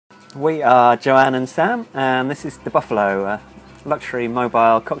We are Joanne and Sam, and this is The Buffalo, a luxury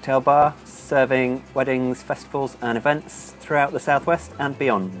mobile cocktail bar serving weddings, festivals and events throughout the southwest and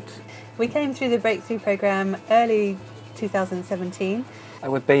beyond. We came through the Breakthrough programme early 2017.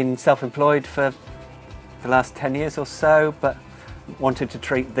 We've been self-employed for the last 10 years or so, but wanted to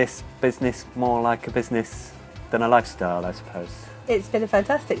treat this business more like a business than a lifestyle, I suppose. It's been a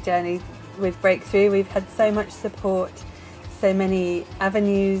fantastic journey with Breakthrough. We've had so much support, so many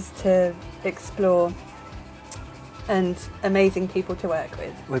avenues to explore and amazing people to work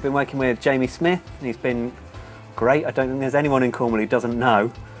with. We've been working with Jamie Smith, and he's been great. I don't think there's anyone in Cornwall who doesn't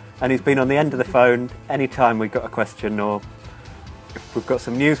know, and he's been on the end of the phone anytime we've got a question, or if we've got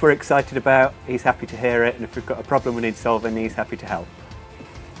some news we're excited about, he's happy to hear it, and if we've got a problem we need solving, he's happy to help.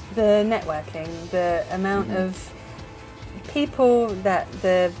 The networking, the amount of people that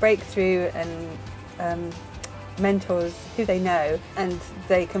the Breakthrough and mentors who they know, and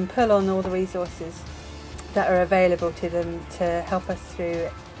they can pull on all the resources that are available to them to help us through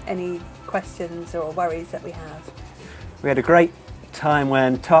any questions or worries that we have. We had a great time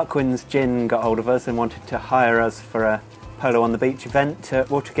when Tarquin's Gin got hold of us and wanted to hire us for a polo on the beach event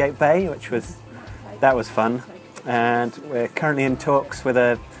at Watergate Bay, that was fun. And we're currently in talks with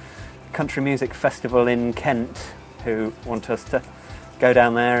a country music festival in Kent who want us to go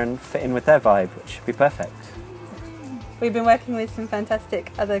down there and fit in with their vibe, which should be perfect. We've been working with some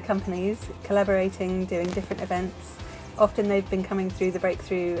fantastic other companies, collaborating, doing different events. Often they've been coming through the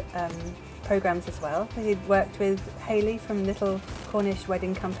Breakthrough programmes as well. We worked with Hayley from Little Cornish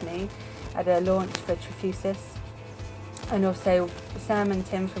Wedding Company at a launch for Trefusis, and also Sam and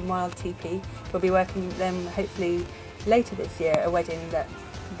Tim from Wild TP. We'll be working with them hopefully later this year, a wedding that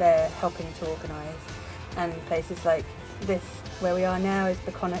they're helping to organise. And places like this, where we are now, is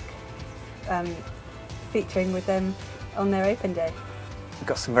Beconic, featuring with them on their open day. We've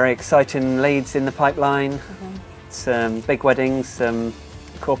got some very exciting leads in the pipeline, some big weddings, some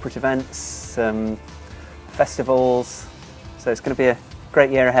corporate events, some festivals, so it's going to be a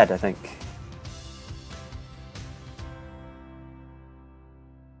great year ahead, I think.